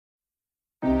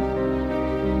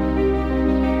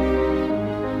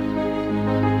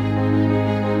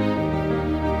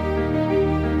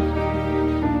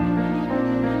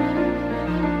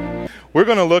We're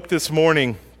going to look this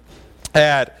morning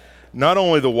at not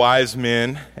only the wise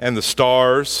men and the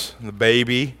stars and the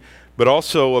baby, but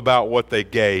also about what they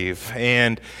gave.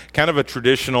 And kind of a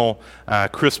traditional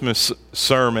Christmas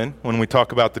sermon when we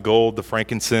talk about the gold, the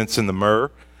frankincense, and the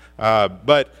myrrh.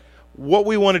 But what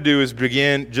we want to do is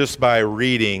begin just by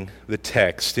reading the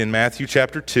text in Matthew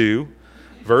chapter 2,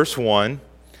 verse 1.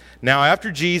 Now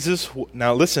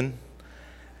listen,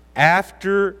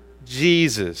 after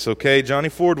Jesus, okay? Johnny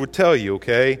Ford would tell you,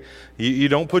 okay? You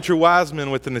don't put your wise men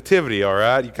with the nativity, all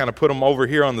right? You kind of put them over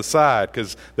here on the side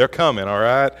because they're coming, all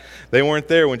right? They weren't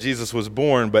there when Jesus was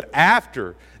born, but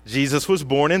after Jesus was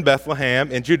born in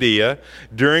Bethlehem in Judea,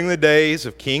 during the days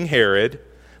of King Herod,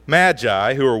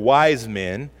 Magi, who are wise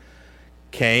men,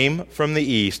 came from the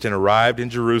east and arrived in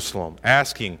Jerusalem,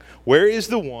 asking, "Where is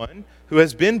the one who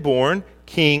has been born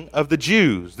King of the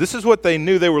Jews?" This is what they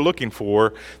knew they were looking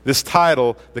for, this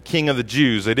title, the King of the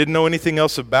Jews. They didn't know anything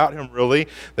else about him, really.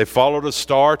 They followed a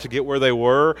star to get where they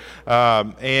were,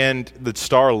 and the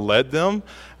star led them.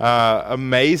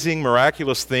 Amazing,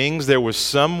 miraculous things. There was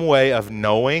some way of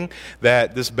knowing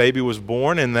that this baby was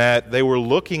born and that they were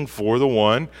looking for the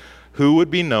one who would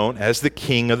be known as the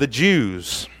King of the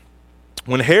Jews.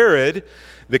 When Herod,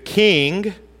 the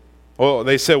king,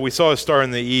 they said, "We saw a star in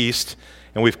the east,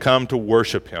 and we've come to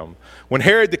worship him." When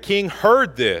Herod the king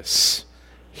heard this,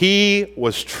 he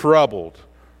was troubled,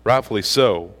 rightfully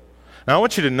so. Now I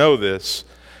want you to know this.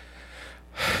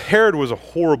 Herod was a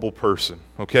horrible person,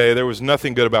 okay? There was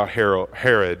nothing good about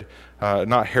Herod.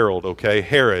 Not Harold, okay?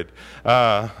 Herod.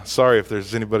 Sorry if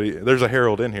there's anybody, there's a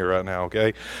Harold in here right now,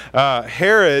 okay?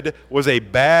 Herod was a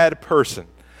bad person.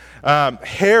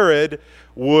 Herod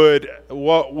would,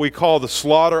 what we call the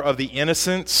slaughter of the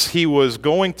innocents. He was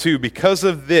going to, because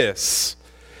of this,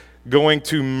 going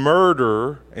to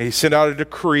murder, he sent out a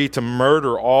decree to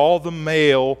murder all the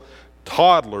male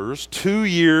toddlers 2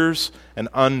 years and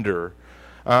under.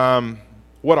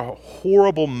 What a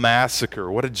horrible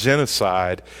massacre, what a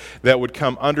genocide that would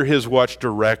come under his watch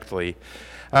directly.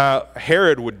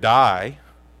 Herod would die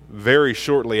very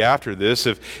shortly after this.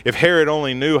 If Herod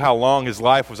only knew how long his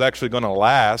life was actually going to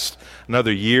last,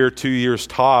 another year, 2 years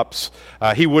tops,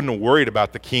 he wouldn't have worried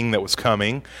about the king that was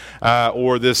coming,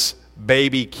 or this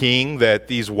baby king that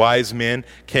these wise men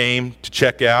came to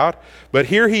check out. But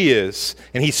here he is,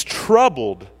 and he's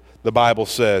troubled, the Bible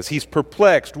says. He's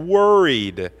perplexed,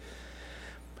 worried.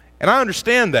 And I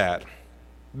understand that,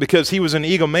 because he was an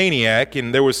egomaniac,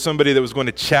 and there was somebody that was going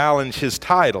to challenge his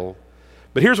title.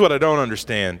 But here's what I don't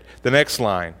understand. The next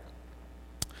line.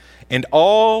 "And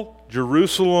all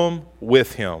Jerusalem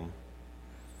with him."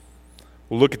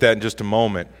 We'll look at that in just a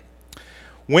moment.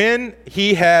 "When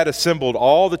he had assembled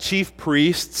all the chief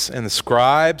priests and the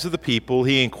scribes of the people,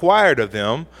 he inquired of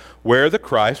them where the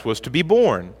Christ was to be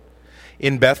born.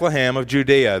 'In Bethlehem of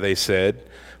Judea,' they said,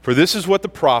 'for this is what the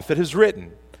prophet has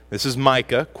written.'" This is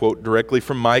Micah, quote directly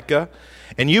from Micah.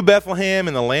 "And you, Bethlehem,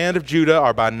 in the land of Judah,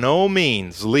 are by no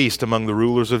means least among the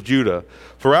rulers of Judah.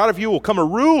 For out of you will come a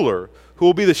ruler who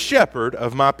will be the shepherd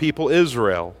of my people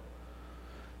Israel."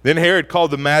 Then Herod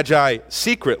called the Magi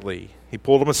secretly. He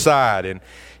pulled them aside, and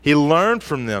he learned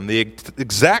from them the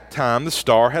exact time the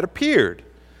star had appeared.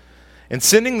 And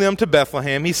sending them to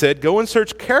Bethlehem, he said, "Go and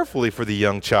search carefully for the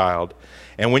young child.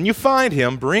 And when you find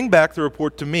him, bring back the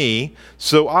report to me,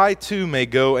 so I too may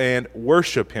go and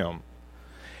worship him."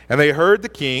 And they heard the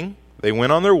king. They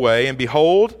went on their way, and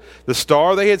behold, the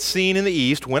star they had seen in the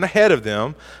east went ahead of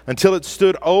them until it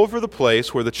stood over the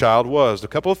place where the child was. A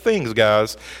couple of things,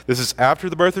 guys. This is after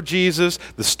the birth of Jesus.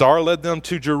 The star led them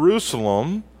to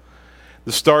Jerusalem.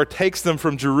 The star takes them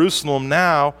from Jerusalem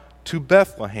now to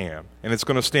Bethlehem, and it's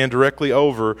going to stand directly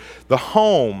over the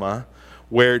home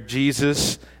where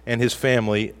Jesus and his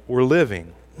family were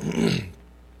living.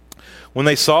 When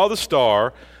they saw the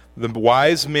star, the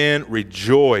wise men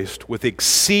rejoiced with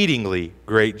exceedingly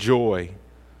great joy.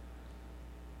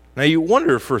 Now you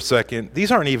wonder for a second,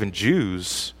 these aren't even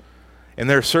Jews, and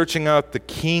they're searching out the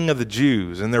King of the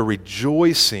Jews, and they're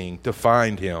rejoicing to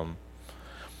find him.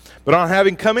 "But on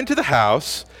having come into the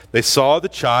house, they saw the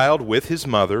child with his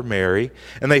mother, Mary,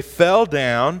 and they fell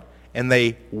down and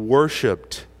they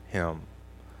worshiped him.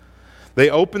 They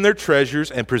opened their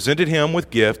treasures and presented him with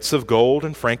gifts of gold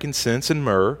and frankincense and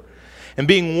myrrh. And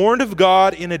being warned of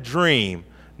God in a dream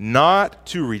not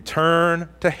to return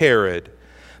to Herod,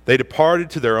 they departed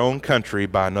to their own country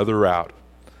by another route."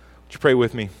 Would you pray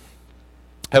with me?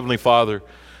 Heavenly Father,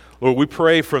 Lord, we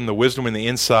pray from the wisdom and the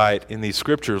insight in these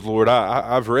scriptures. Lord,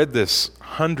 I've read this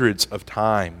hundreds of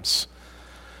times.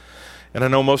 And I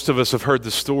know most of us have heard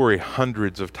the story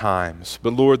hundreds of times.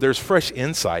 But Lord, there's fresh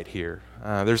insight here.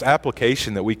 There's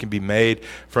application that we can be made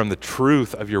from the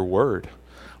truth of your word.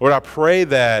 Lord, I pray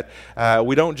that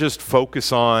we don't just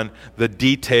focus on the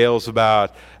details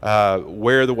about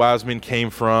where the wise men came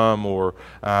from, or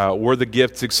were the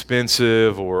gifts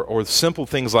expensive, or simple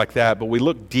things like that, but we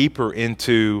look deeper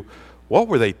into what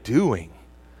were they doing.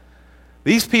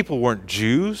 These people weren't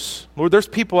Jews. Lord, there's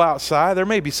people outside. There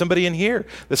may be somebody in here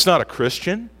that's not a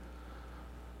Christian.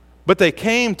 But they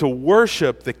came to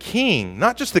worship the King,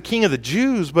 not just the King of the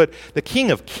Jews, but the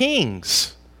King of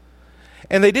Kings.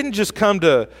 And they didn't just come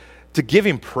to give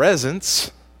him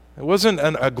presents. It wasn't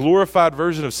a glorified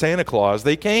version of Santa Claus.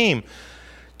 They came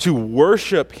to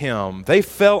worship him. They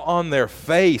fell on their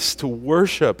face to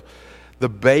worship the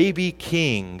baby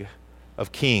King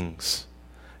of Kings.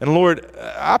 And Lord,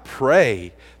 I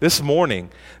pray this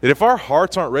morning that if our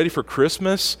hearts aren't ready for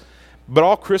Christmas, but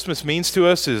all Christmas means to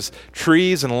us is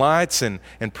trees and lights and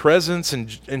presents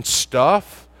and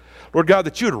stuff, Lord God,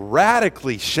 that you would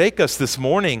radically shake us this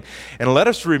morning and let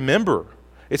us remember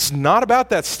it's not about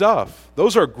that stuff.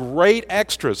 Those are great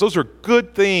extras. Those are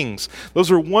good things.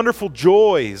 Those are wonderful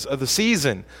joys of the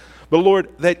season. But Lord,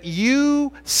 that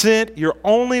you sent your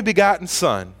only begotten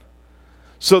Son,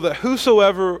 so that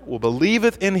whosoever will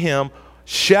believeth in him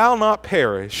shall not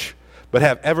perish, but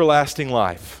have everlasting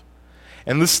life.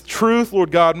 And this truth,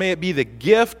 Lord God, may it be the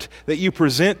gift that you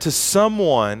present to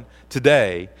someone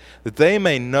today, that they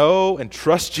may know and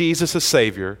trust Jesus as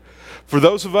Savior. For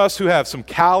those of us who have some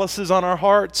calluses on our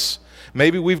hearts,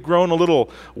 maybe we've grown a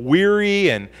little weary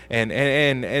and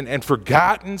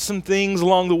forgotten some things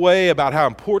along the way about how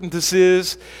important this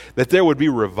is, that there would be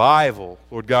revival,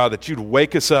 Lord God, that you'd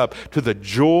wake us up to the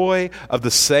joy of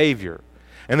the Savior,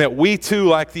 and that we too,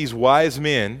 like these wise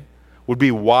men, would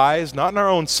be wise, not in our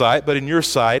own sight, but in your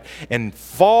sight, and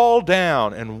fall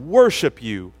down and worship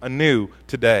you anew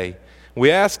today.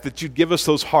 We ask that you'd give us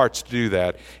those hearts to do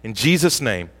that. In Jesus'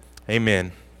 name,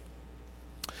 amen.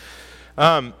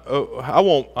 I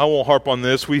won't harp on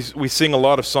this. We sing a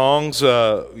lot of songs,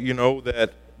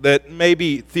 that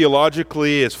maybe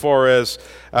theologically, as far as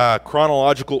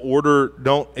chronological order,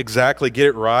 don't exactly get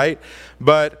it right.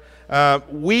 But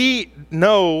we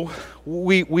know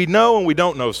and we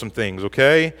don't know some things.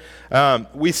 Okay,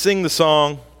 we sing the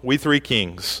song "We Three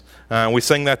Kings." We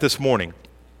sang that this morning.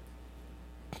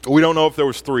 We don't know if there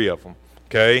was 3 of them.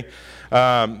 Okay,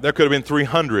 there could have been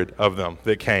 300 of them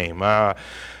that came.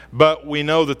 But we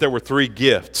know that there were 3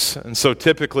 gifts. And so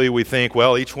typically we think,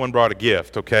 well, each one brought a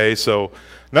gift, okay? So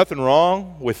nothing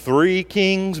wrong with 3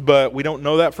 kings, but we don't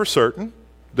know that for certain.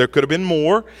 There could have been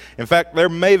more. In fact, there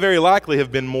may very likely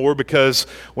have been more, because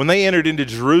when they entered into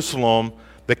Jerusalem,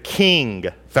 the king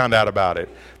found out about it.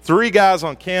 3 guys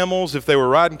on camels, if they were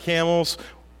riding camels,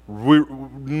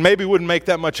 maybe wouldn't make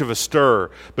that much of a stir.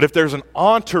 But if there's an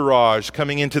entourage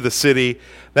coming into the city,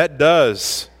 that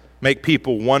does make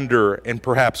people wonder and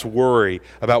perhaps worry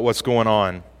about what's going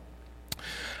on.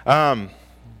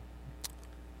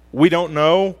 We don't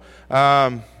know.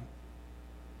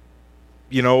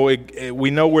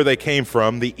 We know where they came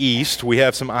from, the east. We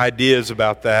have some ideas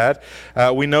about that.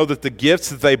 We know that the gifts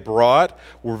that they brought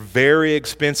were very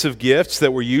expensive gifts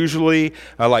that were usually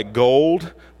like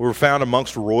gold, were found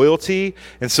amongst royalty.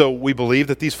 And so we believe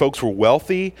that these folks were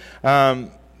wealthy.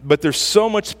 But there's so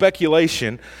much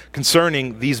speculation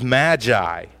concerning these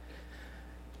magi.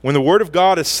 When the Word of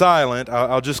God is silent,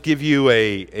 I'll just give you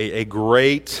a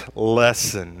great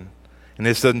lesson. And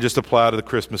this doesn't just apply to the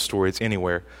Christmas story, it's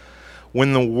anywhere.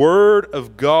 When the Word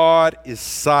of God is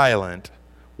silent,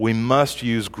 we must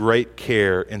use great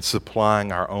care in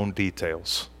supplying our own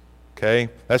details. Okay?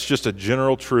 That's just a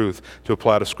general truth to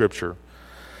apply to Scripture.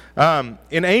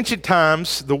 In ancient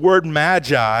times, the word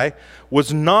magi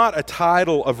was not a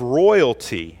title of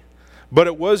royalty, but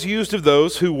it was used of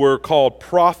those who were called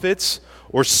prophets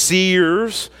or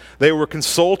seers. They were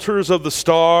consultors of the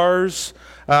stars,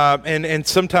 and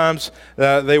sometimes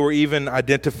they were even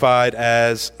identified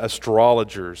as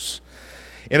astrologers.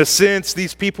 In a sense,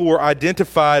 these people were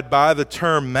identified by the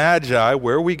term magi,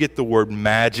 where we get the word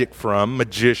magic from,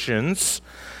 magicians,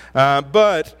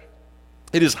 but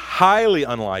it is highly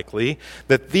unlikely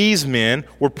that these men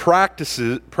were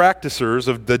practicers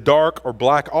of the dark or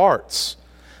black arts.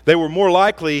 They were more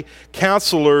likely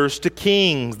counselors to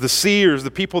kings, the seers,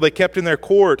 the people they kept in their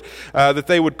court, that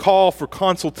they would call for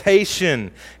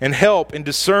consultation and help in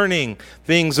discerning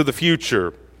things of the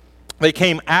future. They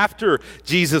came after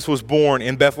Jesus was born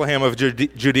in Bethlehem of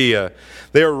Judea.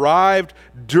 They arrived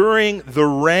during the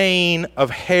reign of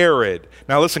Herod.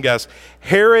 Now listen, guys.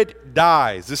 Herod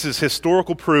dies. This is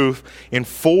historical proof in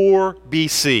 4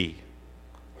 BC.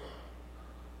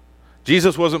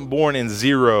 Jesus wasn't born in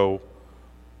 0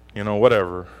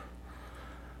 whatever.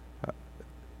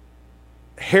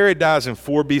 Herod dies in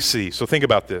 4 BC. So think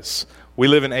about this. We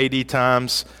live in AD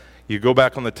times. You go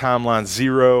back on the timeline,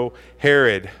 0.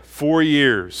 Herod, 4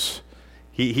 years.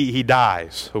 He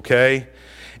dies, okay?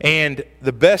 And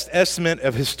the best estimate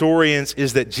of historians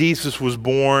is that Jesus was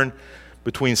born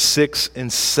between 6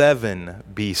 and 7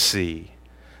 BC.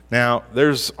 Now,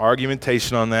 there's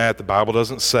argumentation on that. The Bible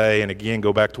doesn't say, and again,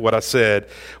 go back to what I said,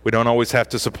 we don't always have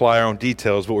to supply our own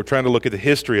details, but we're trying to look at the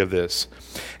history of this.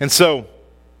 And so,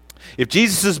 if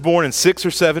Jesus is born in 6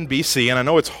 or 7 BC, and I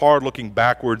know it's hard looking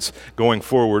backwards going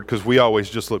forward because we always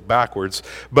just look backwards,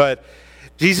 but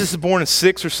Jesus is born in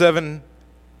 6 or 7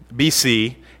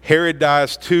 BC. Herod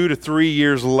dies 2 to 3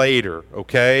 years later,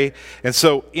 okay? And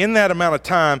so in that amount of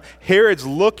time, Herod's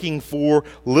looking for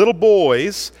little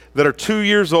boys that are 2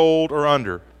 years old or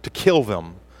under to kill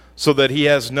them so that he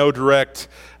has no direct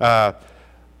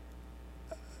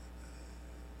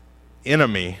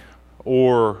enemy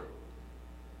or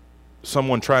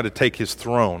someone trying to take his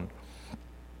throne.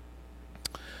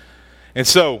 And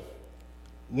so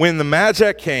when the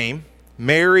Magi came,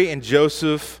 Mary and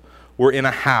Joseph were in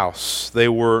a house. They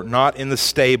were not in the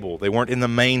stable. They weren't in the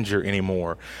manger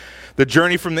anymore. The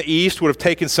journey from the east would have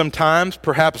taken some time,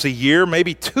 perhaps a year,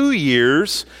 maybe 2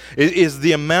 years, is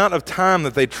the amount of time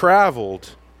that they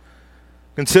traveled.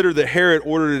 Consider that Herod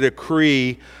ordered a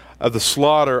decree of the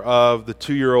slaughter of the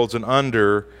 2-year-olds and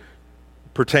under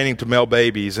pertaining to male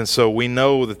babies. And so we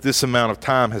know that this amount of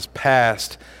time has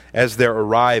passed as they're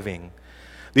arriving.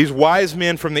 These wise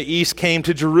men from the east came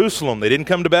to Jerusalem. They didn't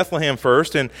come to Bethlehem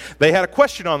first, and they had a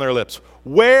question on their lips.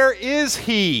 Where is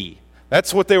he?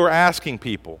 That's what they were asking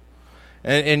people.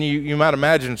 And you might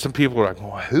imagine some people are like,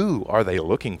 well, who are they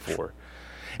looking for?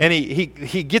 And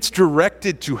he gets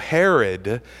directed to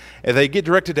Herod, and they get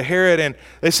directed to Herod, and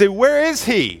they say, where is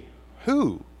he?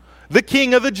 Who? The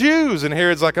King of the Jews. And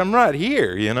Herod's like, I'm right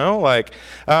here,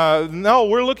 no,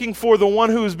 we're looking for the one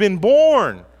who's been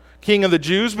born King of the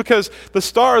Jews because the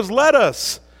star has led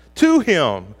us to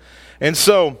him. And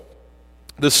so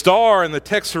the star and the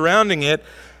text surrounding it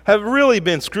have really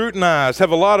been scrutinized,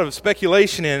 have a lot of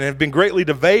speculation in, and have been greatly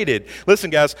debated. Listen,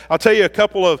 guys, I'll tell you a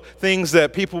couple of things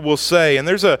that people will say. And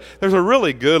there's a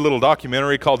really good little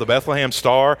documentary called The Bethlehem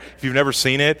Star. If you've never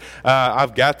seen it,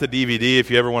 I've got the DVD.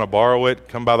 If you ever want to borrow it,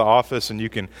 come by the office and you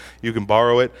can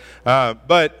borrow it.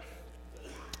 But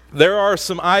there are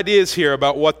some ideas here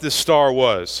about what this star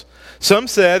was. Some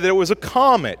said that it was a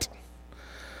comet,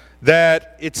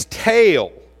 that its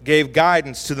tail gave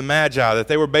guidance to the Magi, that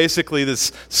they were basically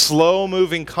this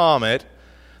slow-moving comet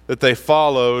that they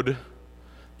followed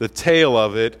the tail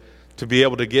of it to be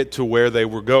able to get to where they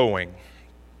were going.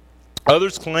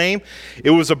 Others claim it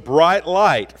was a bright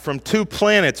light from 2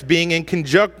 planets being in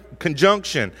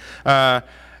conjunction.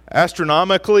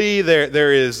 Astronomically,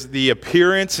 there is the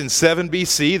appearance in 7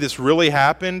 BC. This really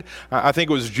happened. I think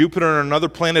it was Jupiter and another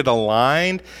planet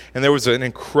aligned, and there was an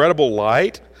incredible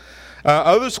light.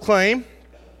 Others claim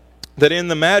that in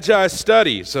the Magi's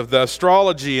studies of the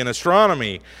astrology and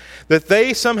astronomy, that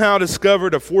they somehow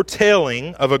discovered a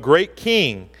foretelling of a great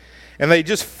king, and they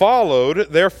just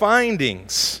followed their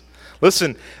findings.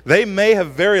 Listen, they may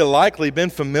have very likely been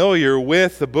familiar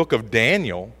with the book of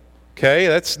Daniel. Okay,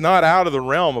 that's not out of the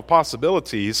realm of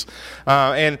possibilities.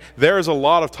 And there is a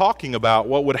lot of talking about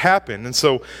what would happen. And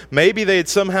so maybe they had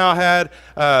somehow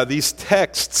had these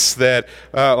texts that,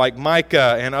 like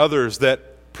Micah and others,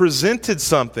 that presented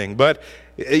something. But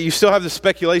you still have the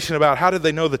speculation about how did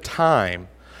they know the time.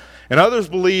 And others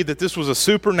believe that this was a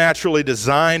supernaturally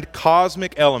designed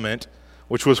cosmic element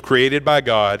which was created by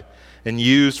God and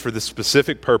used for the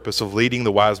specific purpose of leading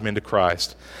the wise men to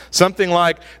Christ. Something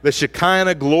like the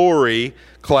Shekinah glory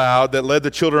cloud that led the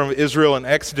children of Israel in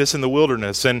Exodus in the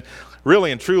wilderness. And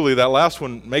really and truly, that last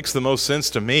one makes the most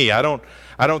sense to me. I don't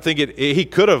think he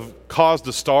could have caused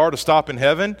a star to stop in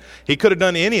heaven. He could have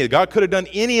done God could have done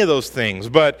any of those things,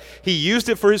 but he used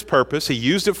it for his purpose. He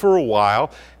used it for a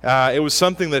while. It was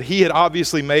something that he had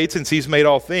obviously made since he's made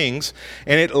all things,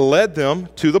 and it led them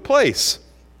to the place.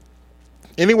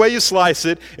 Any way you slice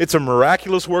it, it's a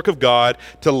miraculous work of God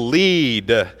to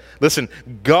lead. Listen,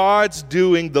 God's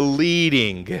doing the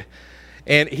leading,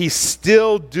 and he's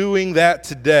still doing that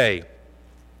today.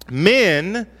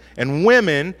 Men and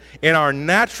women in our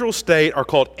natural state are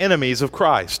called enemies of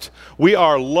Christ. We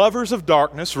are lovers of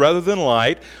darkness rather than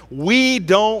light. We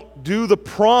don't do the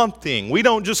prompting. We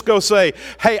don't just go say,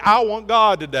 hey, I want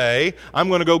God today. I'm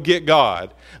going to go get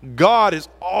God. God is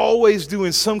always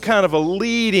doing some kind of a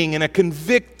leading and a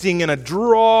convicting and a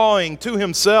drawing to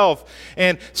himself.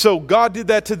 And so God did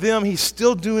that to them. He's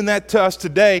still doing that to us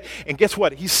today. And guess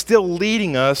what? He's still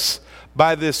leading us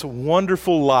by this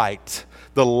wonderful light,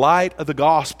 the light of the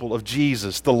gospel of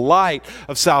Jesus, the light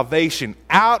of salvation,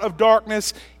 out of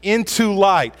darkness into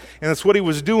light. And that's what he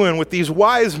was doing with these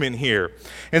wise men here.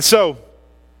 And so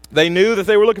they knew that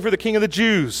they were looking for the King of the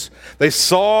Jews. They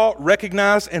saw,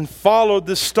 recognized, and followed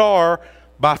this star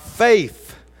by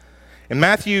faith. And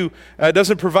Matthew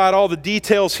doesn't provide all the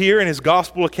details here in his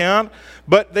gospel account,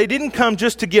 but they didn't come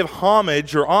just to give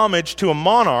homage to a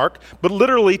monarch, but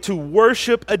literally to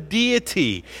worship a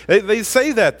deity. They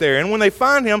say that there. And when they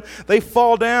find him, they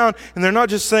fall down, and they're not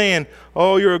just saying,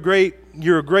 oh, you're a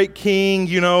great king,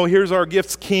 here's our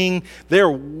gifts, king.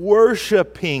 They're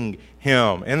worshiping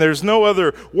him. And there's no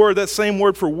other word. That same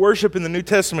word for worship in the New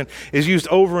Testament is used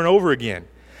over and over again.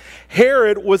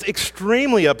 Herod was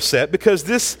extremely upset because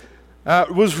this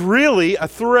was really a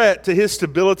threat to his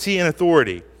stability and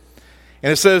authority.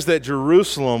 And it says that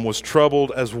Jerusalem was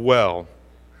troubled as well.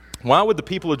 Why would the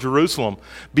people of Jerusalem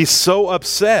be so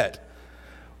upset?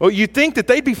 Well, you'd think that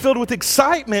they'd be filled with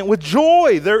excitement, with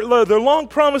joy. Their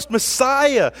long-promised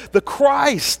Messiah, the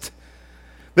Christ,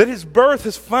 that his birth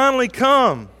has finally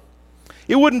come.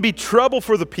 It wouldn't be trouble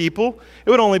for the people. It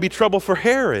would only be trouble for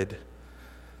Herod.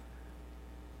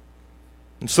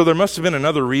 And so there must have been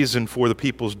another reason for the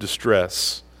people's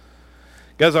distress.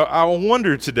 Guys, I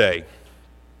wonder today,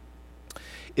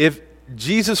 if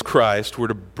Jesus Christ were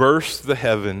to burst the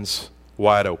heavens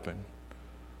wide open.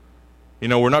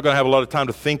 We're not going to have a lot of time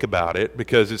to think about it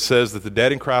because it says that the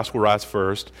dead in Christ will rise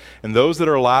first, and those that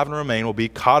are alive and remain will be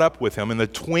caught up with him in the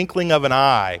twinkling of an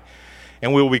eye.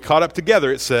 And we will be caught up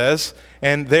together, it says,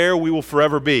 and there we will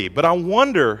forever be. But I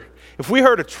wonder if we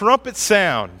heard a trumpet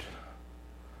sound,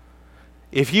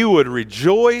 if you would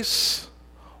rejoice,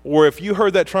 or if you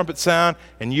heard that trumpet sound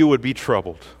and you would be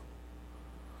troubled.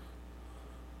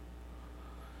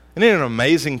 Isn't it an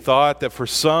amazing thought that for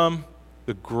some,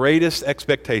 the greatest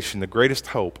expectation, the greatest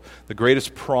hope, the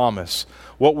greatest promise,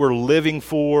 what we're living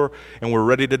for and we're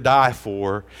ready to die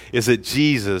for is that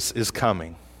Jesus is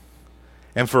coming.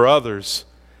 And for others,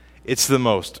 it's the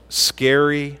most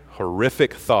scary,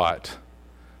 horrific thought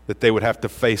that they would have to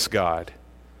face God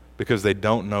because they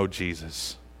don't know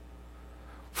Jesus.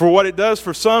 For what it does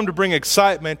for some to bring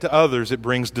excitement, to others it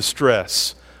brings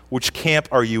distress. Which camp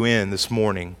are you in this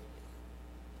morning?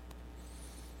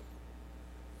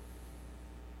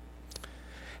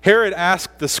 Herod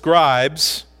asked the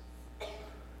scribes,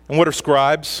 and what are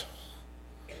scribes?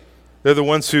 They're the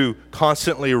ones who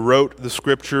constantly wrote the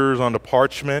scriptures onto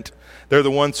parchment. They're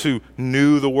the ones who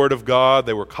knew the Word of God.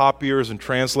 They were copiers and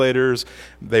translators.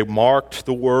 They marked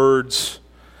the words.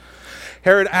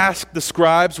 Herod asked the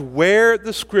scribes where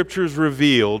the scriptures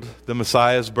revealed the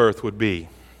Messiah's birth would be.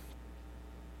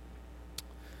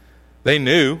 They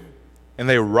knew, and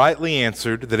they rightly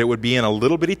answered that it would be in a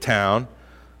little bitty town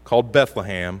called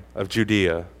Bethlehem of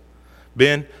Judea.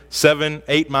 Ben,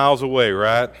 7-8 miles away,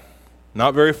 right?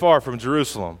 Not very far from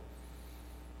Jerusalem.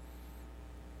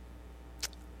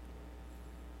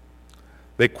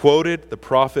 They quoted the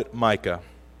prophet Micah.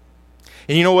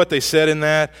 And you know what they said in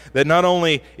that? That not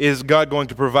only is God going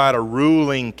to provide a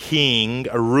ruling king,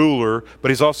 a ruler, but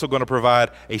he's also going to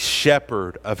provide a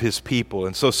shepherd of his people.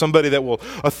 And so somebody that will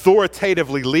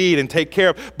authoritatively lead and take care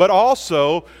of, but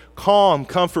also calm,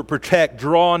 comfort, protect,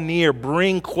 draw near,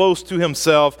 bring close to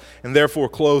himself, and therefore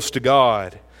close to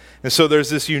God. And so there's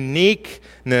this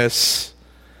uniqueness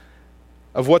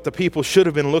of what the people should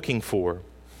have been looking for.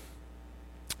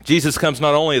 Jesus comes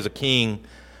not only as a king,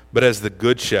 but as the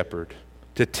good shepherd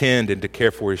to tend and to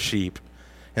care for his sheep.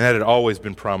 And that had always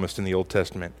been promised in the Old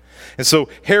Testament. And so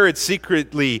Herod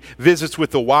secretly visits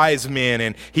with the wise men,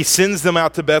 and he sends them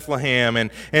out to Bethlehem,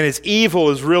 and his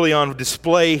evil is really on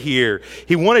display here.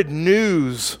 He wanted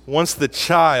news once the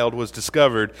child was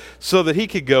discovered so that he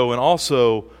could go and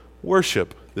also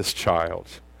worship this child.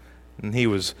 And he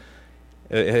was,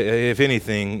 if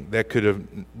anything, that could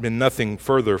have been nothing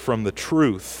further from the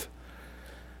truth.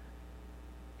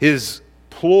 His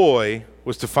ploy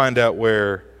was to find out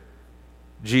where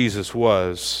Jesus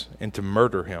was and to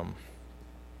murder him.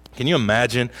 Can you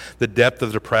imagine the depth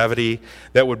of depravity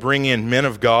that would bring in men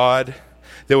of God,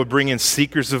 that would bring in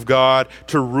seekers of God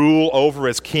to rule over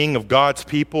as king of God's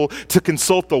people, to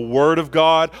consult the Word of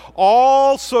God,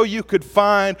 all so you could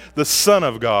find the Son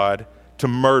of God to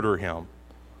murder him?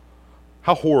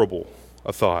 How horrible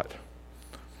a thought.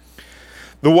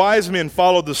 The wise men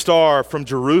followed the star from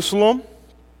Jerusalem,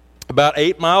 about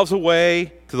 8 miles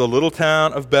away, to the little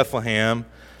town of Bethlehem,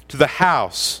 to the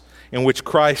house in which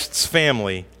Christ's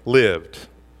family lived.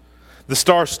 The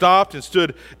star stopped and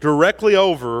stood directly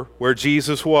over where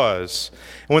Jesus was.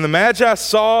 And when the Magi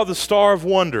saw the star of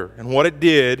wonder and what it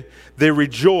did, they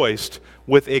rejoiced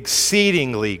with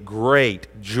exceedingly great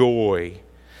joy.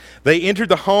 They entered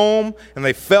the home and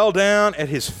they fell down at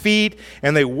his feet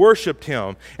and they worshiped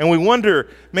him. And we wonder,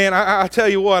 man, I tell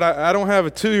you what, I don't have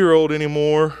a 2-year-old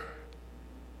anymore.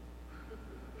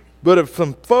 But if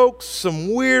some folks,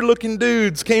 some weird looking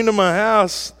dudes came to my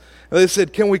house and they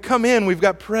said, can we come in? We've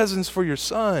got presents for your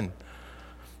son.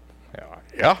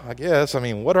 Yeah, I guess. I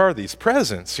mean, what are these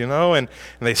presents, And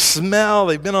they smell.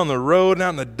 They've been on the road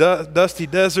out in the dusty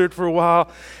desert for a while.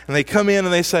 And they come in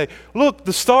and they say, look,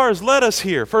 the stars led us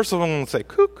here. First of all, I'm going to say,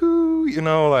 cuckoo,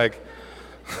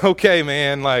 okay,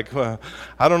 man, I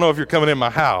don't know if you're coming in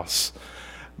my house.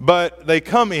 But they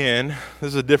come in. This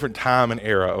is a different time and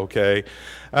era, okay?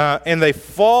 And they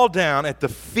fall down at the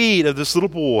feet of this little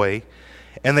boy.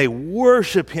 And they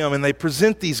worship him and they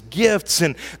present these gifts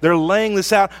and they're laying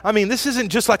this out. I mean, this isn't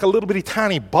just like a little bitty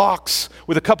tiny box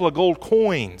with a couple of gold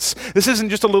coins. This isn't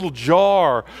just a little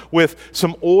jar with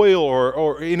some oil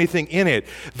or anything in it.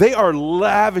 They are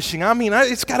lavishing. I mean,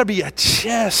 it's got to be a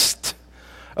chest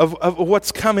of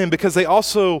what's coming, because they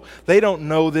don't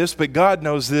know this, but God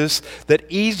knows this, that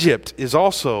Egypt is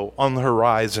also on the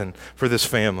horizon for this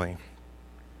family.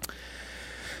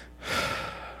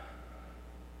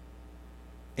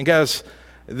 And guys,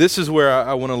 this is where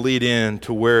I want to lead in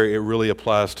to where it really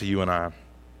applies to you and I.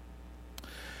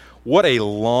 What a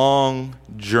long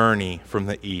journey from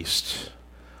the east.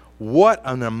 What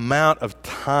an amount of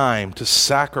time to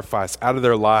sacrifice out of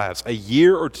their lives. A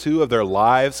year or two of their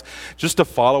lives just to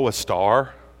follow a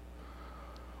star.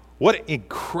 What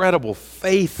incredible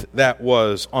faith that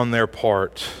was on their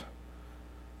part.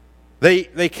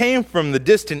 They came from the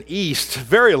distant east,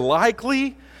 very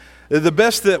likely. The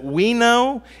best that we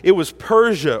know, it was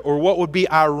Persia, or what would be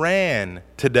Iran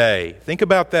today. Think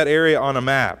about that area on a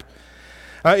map.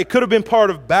 It could have been part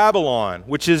of Babylon,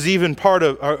 which is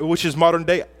modern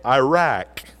day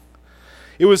Iraq.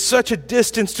 It was such a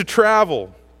distance to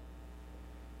travel,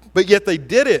 but yet they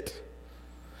did it.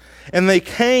 And they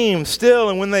came still,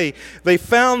 and when they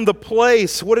found the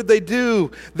place, what did they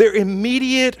do? Their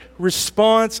immediate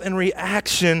response and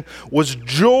reaction was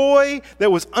joy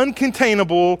that was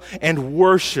uncontainable and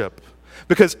worship.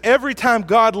 Because every time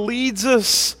God leads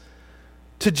us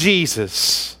to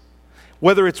Jesus,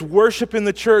 whether it's worship in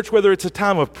the church, whether it's a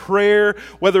time of prayer,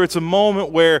 whether it's a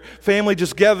moment where family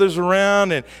just gathers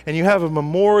around and you have a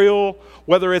memorial,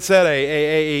 whether it's at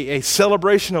a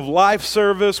celebration of life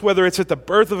service, whether it's at the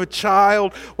birth of a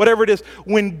child, whatever it is,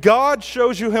 when God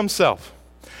shows you himself,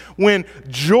 when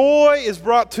joy is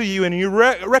brought to you and you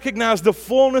recognize the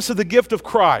fullness of the gift of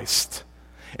Christ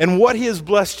and what he has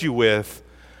blessed you with,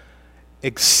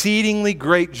 exceedingly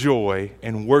great joy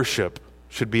and worship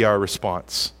should be our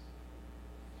response.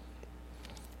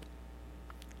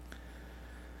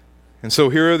 And so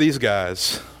here are these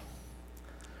guys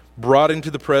brought into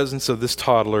the presence of this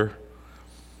toddler.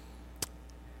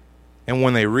 And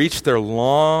when they reached their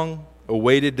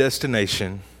long-awaited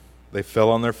destination, they fell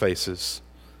on their faces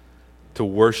to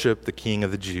worship the King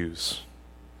of the Jews.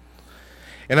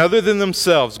 And other than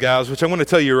themselves, guys, which I'm going to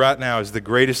tell you right now is the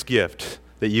greatest gift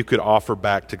that you could offer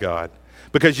back to God,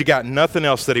 because you got nothing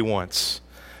else that he wants.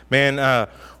 Man,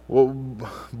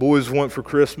 boys want for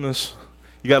Christmas...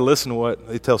 You got to listen to what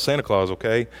they tell Santa Claus,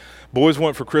 okay? Boys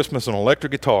want for Christmas an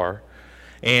electric guitar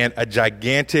and a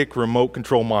gigantic remote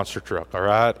control monster truck, all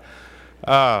right?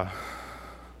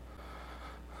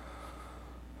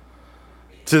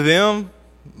 To them,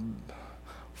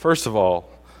 first of all,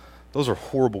 those are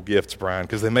horrible gifts, Brian,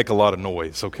 because they make a lot of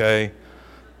noise, okay?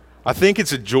 I think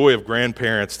it's a joy of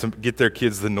grandparents to get their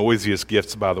kids the noisiest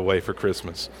gifts, by the way, for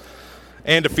Christmas.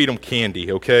 And to feed them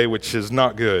candy, okay, which is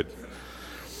not good.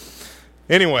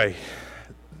 Anyway,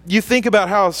 you think about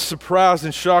how surprised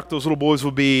and shocked those little boys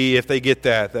will be if they get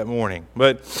that morning.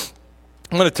 But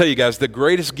I'm going to tell you guys, the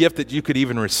greatest gift that you could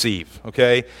even receive,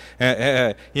 okay?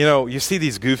 You see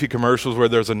these goofy commercials where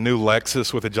there's a new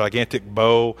Lexus with a gigantic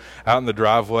bow out in the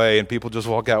driveway and people just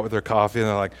walk out with their coffee and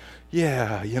they're like,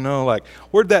 yeah,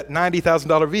 where'd that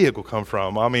 $90,000 vehicle come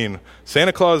from? I mean,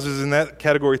 Santa Claus is in that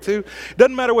category too.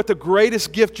 Doesn't matter what the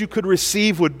greatest gift you could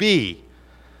receive would be,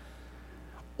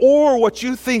 or what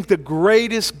you think the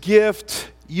greatest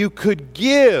gift you could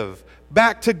give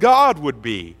back to God would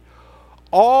be.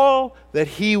 All that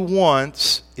he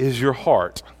wants is your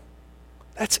heart.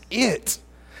 That's it.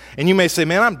 And you may say,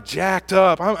 man, I'm jacked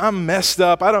up. I'm messed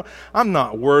up. I'm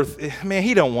not worth, man,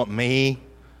 he don't want me.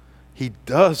 He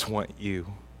does want you.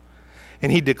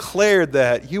 And he declared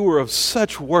that you were of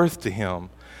such worth to him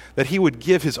that he would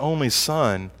give his only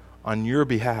son on your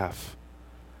behalf.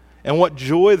 And what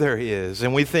joy there is.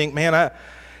 And we think, man,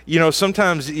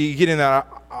 sometimes you get in that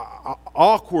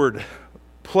awkward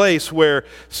place where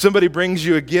somebody brings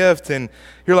you a gift and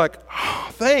you're like, oh,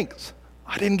 thanks.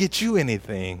 I didn't get you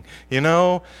anything,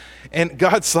 And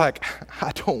God's like,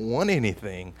 I don't want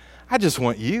anything. I just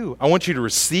want you. I want you to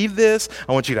receive this.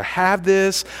 I want you to have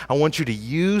this. I want you to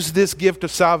use this gift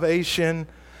of salvation.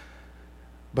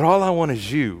 But all I want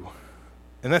is you.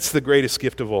 And that's the greatest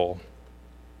gift of all.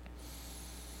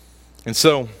 And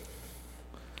so,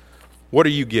 what are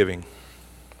you giving?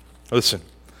 Listen,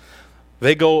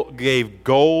 they gave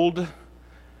gold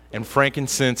and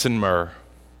frankincense and myrrh.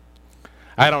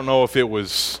 I don't know if it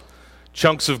was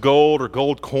chunks of gold or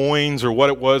gold coins or what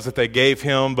it was that they gave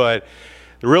him, but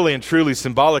really and truly,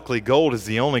 symbolically, gold is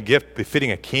the only gift befitting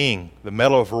a king, the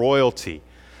medal of royalty.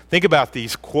 Think about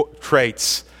these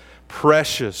traits: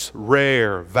 precious,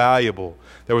 rare, valuable.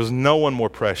 There was no one more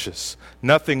precious,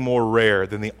 nothing more rare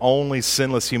than the only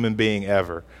sinless human being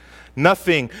ever.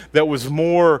 Nothing that was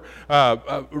more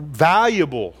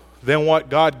valuable than what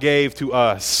God gave to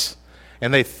us.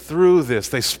 And they threw this,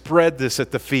 they spread this at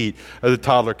the feet of the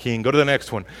toddler king. Go to the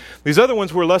next one. These other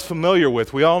ones we're less familiar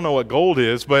with. We all know what gold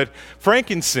is, but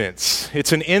frankincense.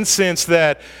 It's an incense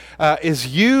that is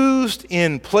used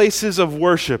in places of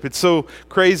worship. It's so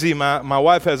crazy. My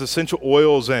wife has essential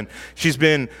oils, and she's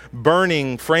been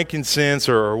burning frankincense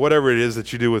or whatever it is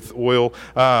that you do with oil.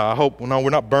 We're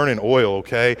not burning oil,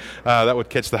 okay? That would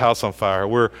catch the house on fire.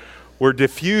 We're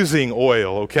diffusing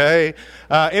oil, okay?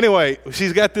 Anyway,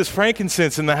 she's got this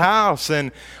frankincense in the house, and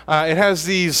it has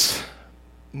these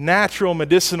natural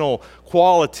medicinal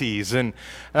qualities. And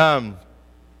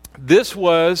this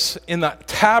was in the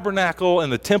tabernacle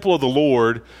and the temple of the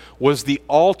Lord was the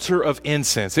altar of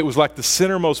incense. It was like the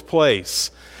centermost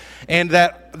place. And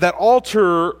that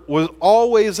altar was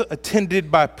always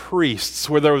attended by priests,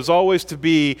 where there was always to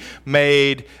be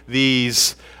made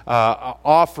these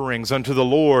offerings unto the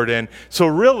Lord. And so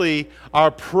really,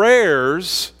 our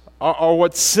prayers are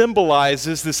what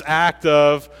symbolizes this act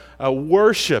of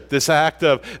worship, this act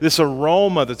of this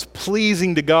aroma that's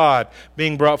pleasing to God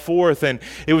being brought forth. And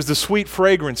it was the sweet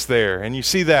fragrance there, and you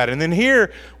see that. And then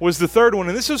here was the third one,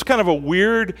 and this was kind of a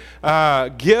weird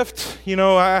gift.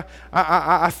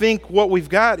 I think what we've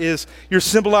got is you're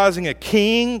symbolizing a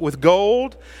king with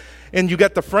gold, and you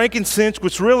got the frankincense,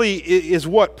 which really is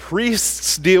what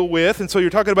priests deal with. And so you're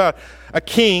talking about a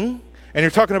king, and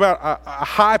you're talking about a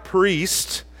high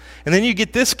priest, and then you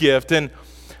get this gift. And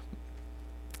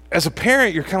as a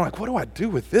parent, you're kind of like, what do I do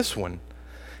with this one?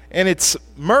 And it's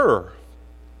myrrh.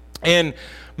 And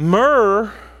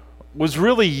myrrh was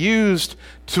really used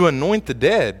to anoint the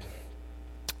dead.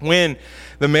 When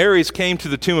the Marys came to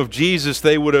the tomb of Jesus,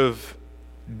 they would have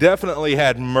definitely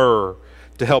had myrrh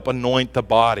to help anoint the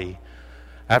body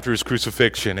after his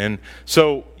crucifixion. And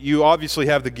so you obviously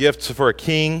have the gifts for a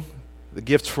king, the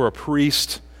gifts for a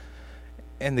priest,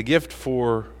 and the gift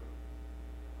for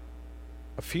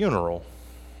a funeral.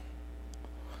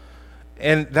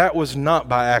 And that was not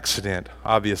by accident,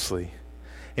 obviously.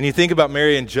 And you think about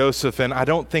Mary and Joseph, and I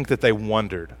don't think that they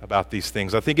wondered about these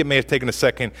things. I think it may have taken a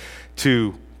second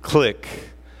to click.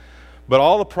 But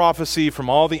all the prophecy from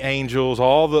all the angels,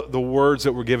 all the words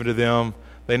that were given to them,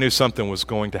 they knew something was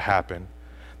going to happen.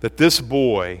 That this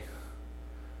boy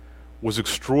was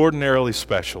extraordinarily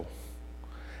special.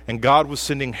 And God was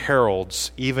sending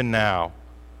heralds, even now,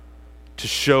 to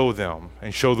show them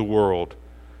and show the world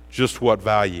just what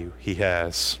value he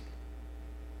has.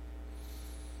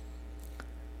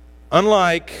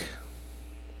 Unlike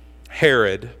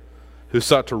Herod, who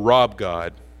sought to rob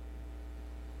God,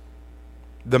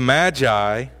 the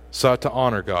Magi sought to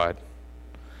honor God.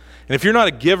 And if you're not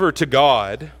a giver to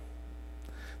God,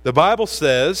 the Bible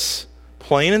says,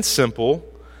 plain and simple,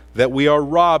 that we are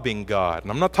robbing God.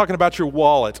 And I'm not talking about your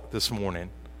wallet this morning,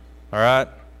 all right?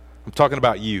 I'm talking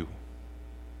about you.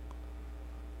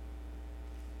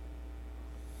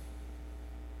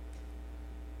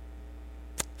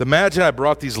 The Magi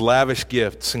brought these lavish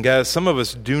gifts. And guys, some of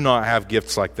us do not have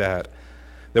gifts like that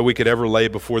we could ever lay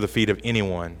before the feet of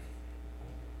anyone.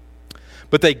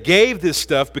 But they gave this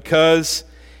stuff because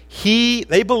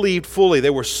they believed fully, they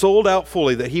were sold out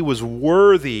fully, that he was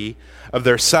worthy of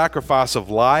their sacrifice of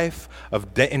life,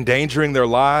 of endangering their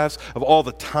lives, of all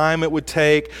the time it would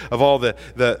take, of all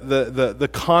the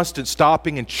constant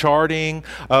stopping and charting,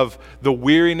 of the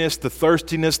weariness, the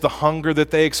thirstiness, the hunger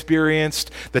that they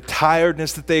experienced, the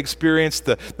tiredness that they experienced,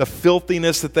 the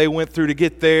filthiness that they went through to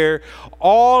get there.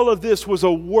 All of this was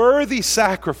a worthy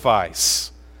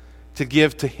sacrifice to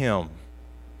give to him.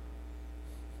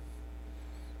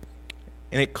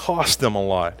 And it cost them a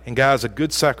lot. And guys, a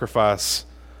good sacrifice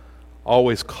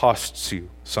always costs you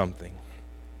something.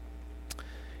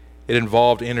 It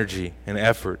involved energy and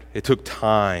effort. It took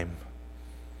time.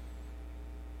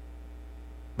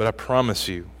 But I promise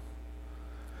you,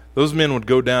 those men would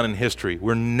go down in history.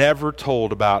 We're never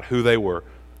told about who they were.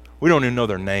 We don't even know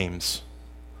their names.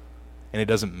 And it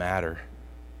doesn't matter.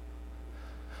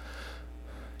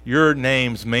 Your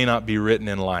names may not be written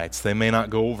in lights. They may not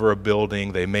go over a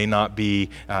building. They may not be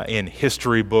in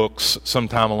history books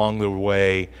sometime along the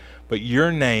way. But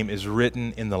your name is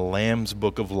written in the Lamb's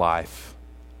Book of Life.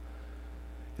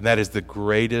 And that is the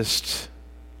greatest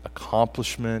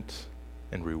accomplishment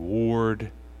and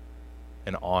reward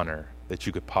and honor that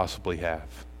you could possibly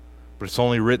have. But it's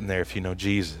only written there if you know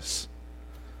Jesus.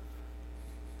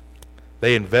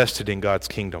 They invested in God's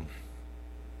kingdom.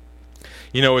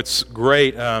 You know, it's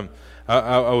great. I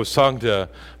was talking to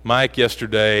Mike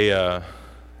yesterday.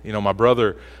 My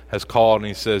brother has called and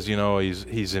he says,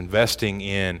 he's investing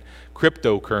in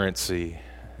cryptocurrency.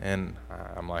 And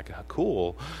I'm like,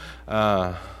 cool.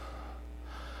 I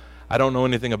don't know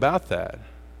anything about that.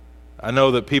 I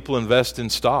know that people invest in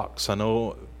stocks. I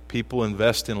know people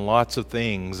invest in lots of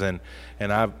things, and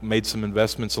I've made some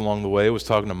investments along the way. I was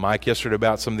talking to Mike yesterday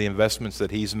about some of the investments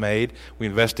that he's made. We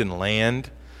invest in land.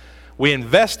 We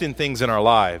invest in things in our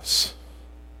lives.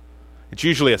 It's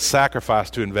usually a sacrifice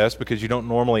to invest because you don't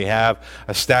normally have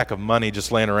a stack of money just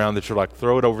laying around that you're like,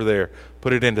 throw it over there,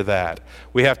 put it into that.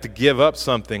 We have to give up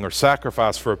something or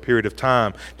sacrifice for a period of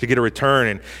time to get a return.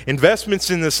 And investments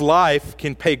in this life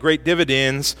can pay great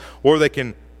dividends, or they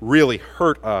can really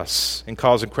hurt us and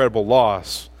cause incredible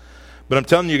loss. But I'm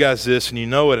telling you guys this, and you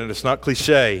know it, and it's not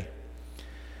cliche,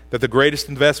 that the greatest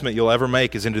investment you'll ever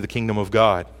make is into the kingdom of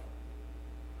God.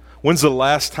 When's the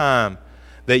last time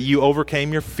that you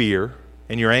overcame your fear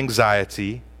and your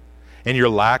anxiety and your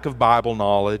lack of Bible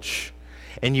knowledge,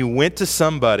 and you went to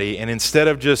somebody, and instead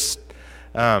of just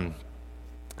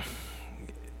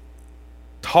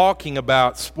talking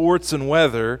about sports and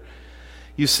weather,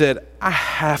 you said, I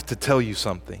have to tell you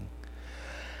something.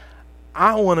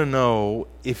 I want to know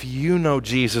if you know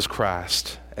Jesus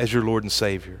Christ as your Lord and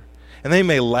Savior. And they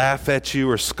may laugh at you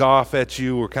or scoff at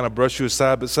you or kind of brush you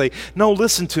aside, but say, no,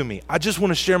 listen to me. I just want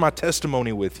to share my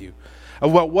testimony with you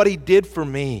about what He did for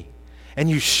me. And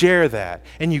you share that,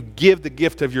 and you give the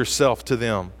gift of yourself to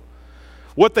them.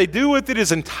 What they do with it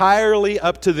is entirely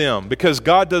up to them, because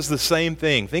God does the same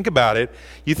thing. Think about it.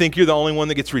 You think you're the only one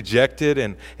that gets rejected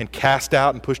and cast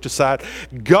out and pushed aside?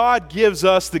 God gives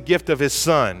us the gift of His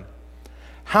Son.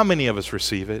 How many of us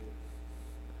receive it?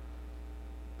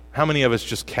 How many of us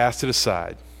just cast it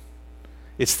aside?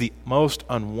 It's the most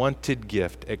unwanted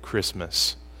gift at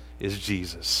Christmas is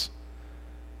Jesus.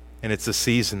 And it's the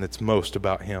season that's most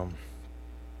about Him.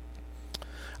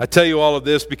 I tell you all of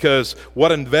this because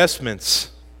what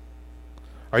investments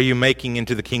are you making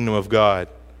into the kingdom of God?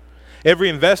 Every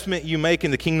investment you make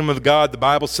in the kingdom of God, the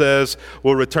Bible says,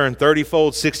 will return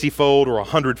 30-fold, 60-fold, or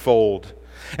 100-fold.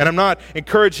 And I'm not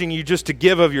encouraging you just to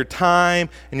give of your time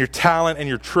and your talent and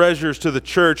your treasures to the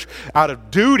church out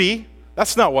of duty.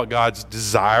 That's not what God's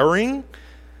desiring.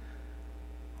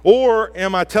 Or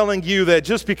am I telling you that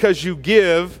just because you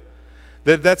give,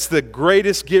 that's the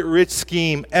greatest get-rich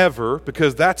scheme ever?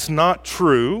 Because that's not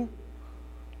true.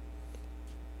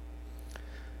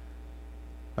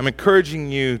 I'm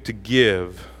encouraging you to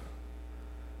give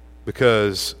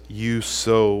because you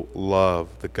so love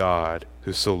the God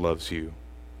who so loves you.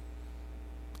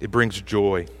 It brings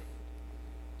joy.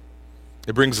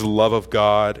 It brings the love of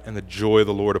God and the joy of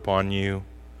the Lord upon you.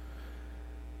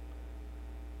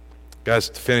 Guys,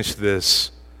 to finish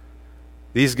this,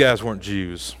 these guys weren't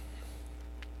Jews.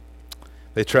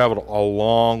 They traveled a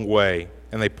long way,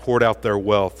 and they poured out their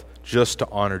wealth just to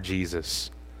honor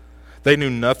Jesus. They knew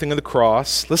nothing of the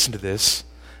cross. Listen to this.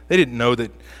 They didn't know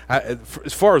that,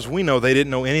 as far as we know, they didn't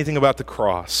know anything about the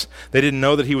cross. They didn't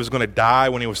know that He was going to die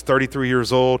when He was 33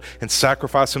 years old and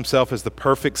sacrifice Himself as the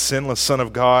perfect, sinless Son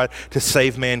of God to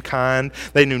save mankind.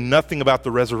 They knew nothing about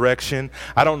the resurrection.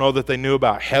 I don't know that they knew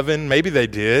about heaven. Maybe they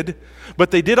did.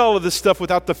 But they did all of this stuff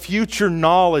without the future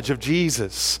knowledge of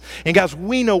Jesus. And guys,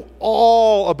 we know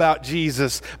all about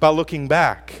Jesus by looking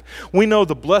back. We know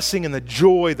the blessing and the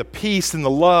joy, the peace and the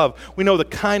love. We know the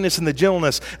kindness and the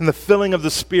gentleness and the filling of the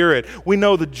Spirit. We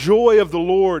know the joy of the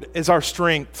Lord is our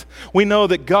strength. We know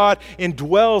that God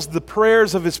indwells the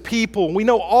prayers of His people. We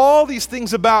know all these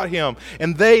things about Him,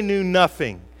 and they knew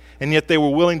nothing, and yet they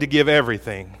were willing to give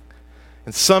everything.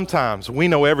 And sometimes we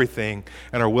know everything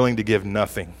and are willing to give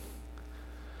nothing.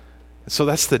 And so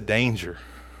that's the danger.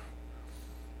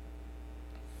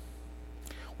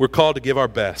 We're called to give our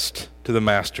best to the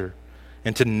Master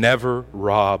and to never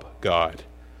rob God.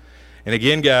 And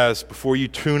again, guys, before you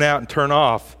tune out and turn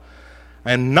off,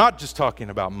 I am not just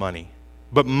talking about money,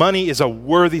 but money is a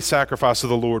worthy sacrifice of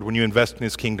the Lord when you invest in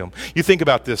His kingdom. You think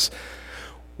about this.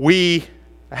 we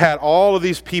had all of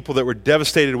these people that were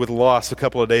devastated with loss a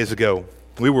couple of days ago.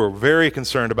 We were very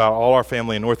concerned about all our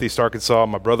family in Northeast Arkansas,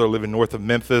 my brother living north of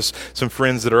Memphis, some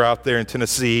friends that are out there in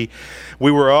Tennessee.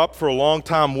 We were up for a long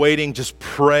time waiting, just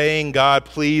praying, God,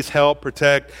 please help,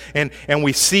 protect. And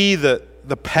we see the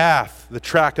path, the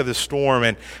track of the storm,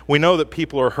 and we know that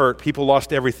people are hurt. People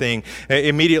lost everything.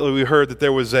 Immediately we heard that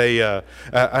there was a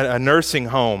nursing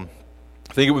home.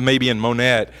 I think it was maybe in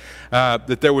Monette,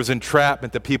 that there was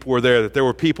entrapment, that people were there, that there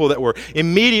were people that were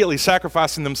immediately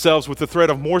sacrificing themselves with the threat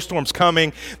of more storms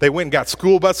coming. They went and got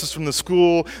school buses from the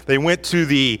school. They went to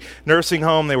the nursing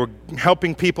home. They were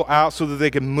helping people out so that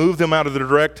they could move them out of the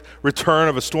direct return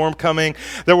of a storm coming.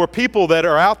 There were people that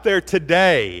are out there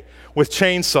today with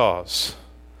chainsaws,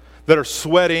 that are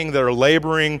sweating, that are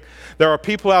laboring. There are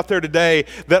people out there today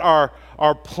that are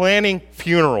planning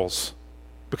funerals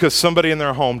because somebody in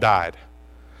their home died.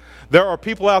 There are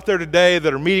people out there today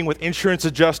that are meeting with insurance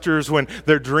adjusters when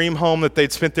their dream home that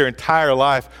they'd spent their entire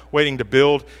life waiting to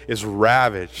build is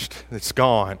ravaged. It's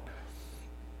gone.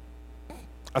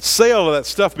 I say all of that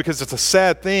stuff because it's a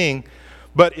sad thing,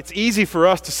 but it's easy for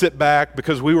us to sit back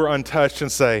because we were untouched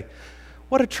and say,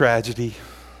 what a tragedy.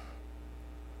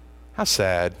 How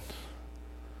sad.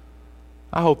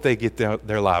 I hope they get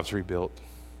their lives rebuilt.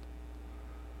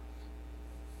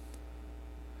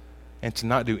 And to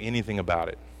not do anything about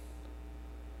it.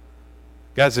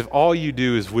 Guys, if all you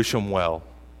do is wish them well,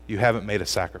 you haven't made a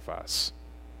sacrifice.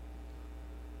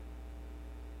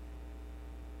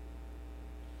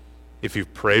 If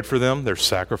you've prayed for them, there's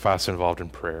sacrifice involved in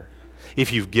prayer.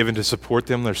 If you've given to support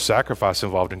them, there's sacrifice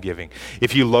involved in giving.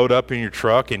 If you load up in your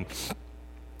truck and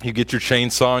you get your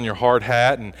chainsaw and your hard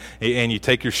hat and you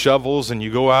take your shovels and you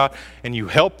go out and you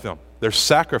help them, there's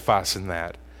sacrifice in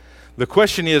that. The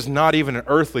question is not even an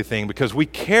earthly thing because we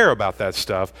care about that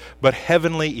stuff, but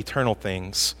heavenly, eternal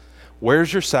things.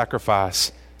 Where's your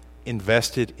sacrifice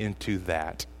invested into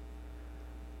that?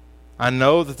 I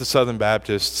know that the Southern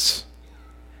Baptists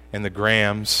and the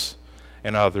Grahams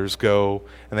and others go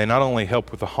and they not only help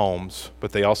with the homes,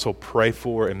 but they also pray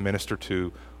for and minister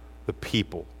to the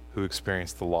people who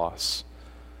experience the loss.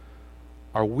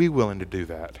 Are we willing to do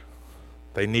that?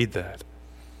 They need that.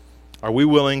 Are we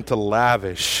willing to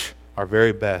lavish our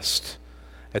very best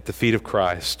at the feet of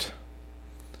Christ?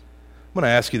 I'm going to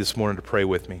ask you this morning to pray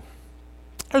with me.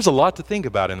 There's a lot to think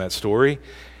about in that story,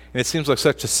 and it seems like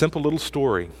such a simple little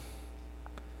story.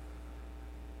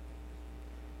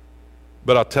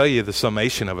 But I'll tell you the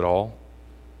summation of it all.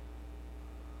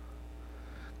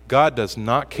 God does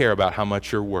not care about how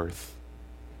much you're worth.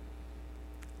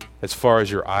 As far as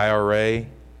your IRA,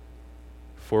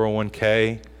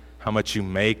 401k, how much you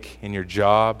make in your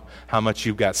job, how much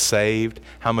you've got saved,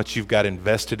 how much you've got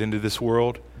invested into this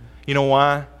world. You know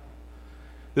why?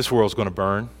 This world's going to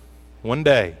burn. One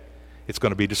day, it's going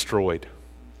to be destroyed.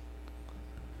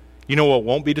 You know what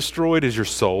won't be destroyed is your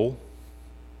soul.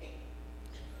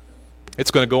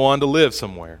 It's going to go on to live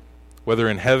somewhere, whether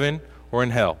in heaven or in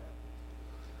hell.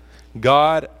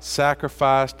 God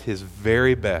sacrificed His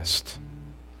very best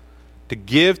to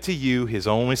give to you His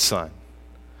only Son,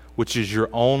 which is your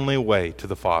only way to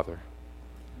the Father.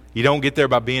 You don't get there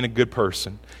by being a good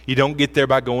person. You don't get there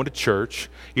by going to church.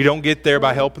 You don't get there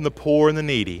by helping the poor and the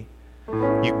needy.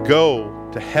 You go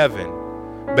to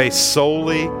heaven based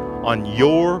solely on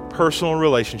your personal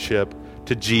relationship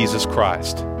to Jesus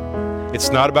Christ. It's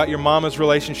not about your mama's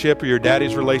relationship or your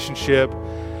daddy's relationship.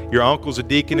 Your uncle's a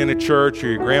deacon in a church or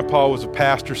your grandpa was a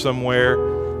pastor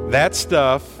somewhere. That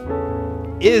stuff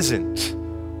isn't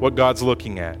what God's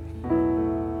looking at.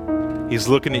 He's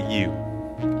looking at you.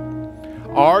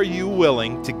 Are you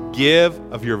willing to give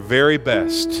of your very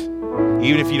best,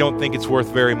 even if you don't think it's worth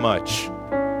very much,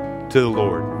 to the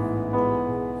Lord?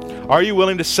 Are you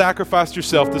willing to sacrifice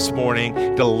yourself this morning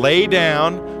to lay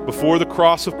down before the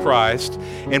cross of Christ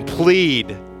and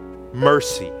plead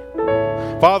mercy?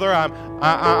 Father,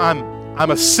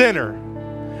 I'm a sinner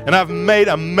and I've made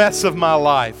a mess of my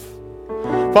life.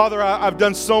 Father, I've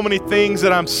done so many things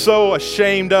that I'm so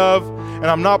ashamed of, and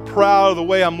I'm not proud of the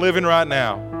way I'm living right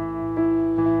now.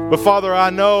 But Father, I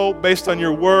know based on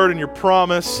your word and your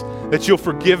promise that you'll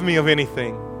forgive me of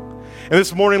anything. And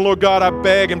this morning, Lord God, I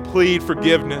beg and plead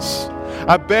forgiveness.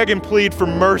 I beg and plead for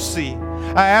mercy.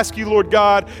 I ask you, Lord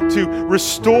God, to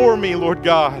restore me, Lord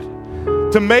God,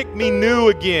 to make me new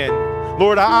again.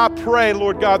 Lord, I pray,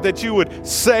 Lord God, that you would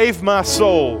save my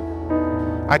soul.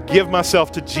 I give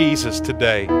myself to Jesus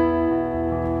today.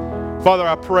 Father,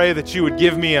 I pray that you would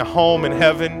give me a home in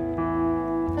heaven,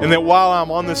 and that while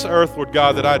I'm on this earth, Lord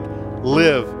God, that I'd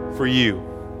live for you,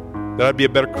 that I'd be a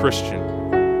better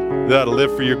Christian, that I'd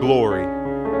live for your glory,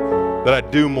 that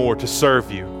I'd do more to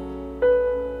serve you.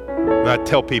 and I'd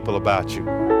tell people about you.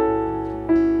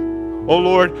 Oh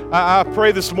Lord, I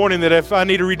pray this morning that if I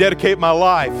need to rededicate my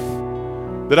life,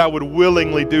 that I would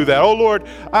willingly do that. Oh Lord,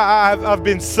 I've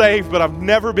been saved, but I've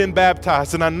never been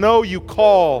baptized, and I know you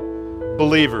call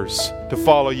believers to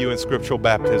follow you in scriptural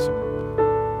baptism.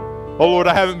 Oh Lord,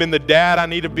 I haven't been the dad I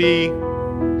need to be.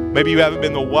 Maybe you haven't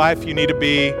been the wife you need to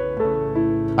be.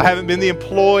 I haven't been the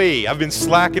employee. I've been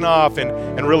slacking off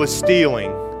and really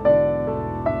stealing.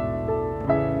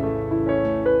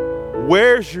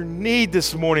 Where's your need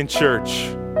this morning, church?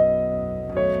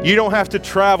 You don't have to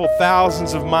travel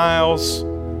thousands of miles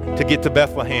to get to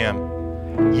Bethlehem.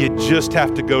 You just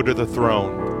have to go to the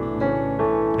throne.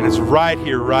 And it's right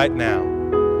here, right now.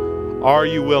 Are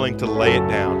you willing to lay it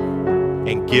down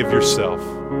and give yourself?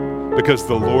 Because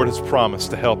the Lord has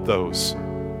promised to help those.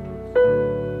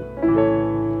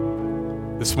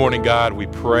 This morning, God, we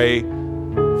pray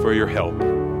for your help,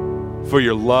 for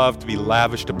your love to be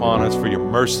lavished upon us, for your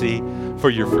mercy, for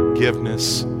your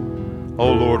forgiveness.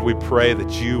 Oh, Lord, we pray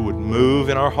that you would move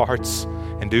in our hearts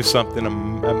and do something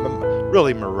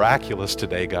really miraculous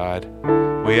today, God.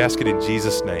 We ask it in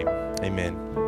Jesus' name. Amen.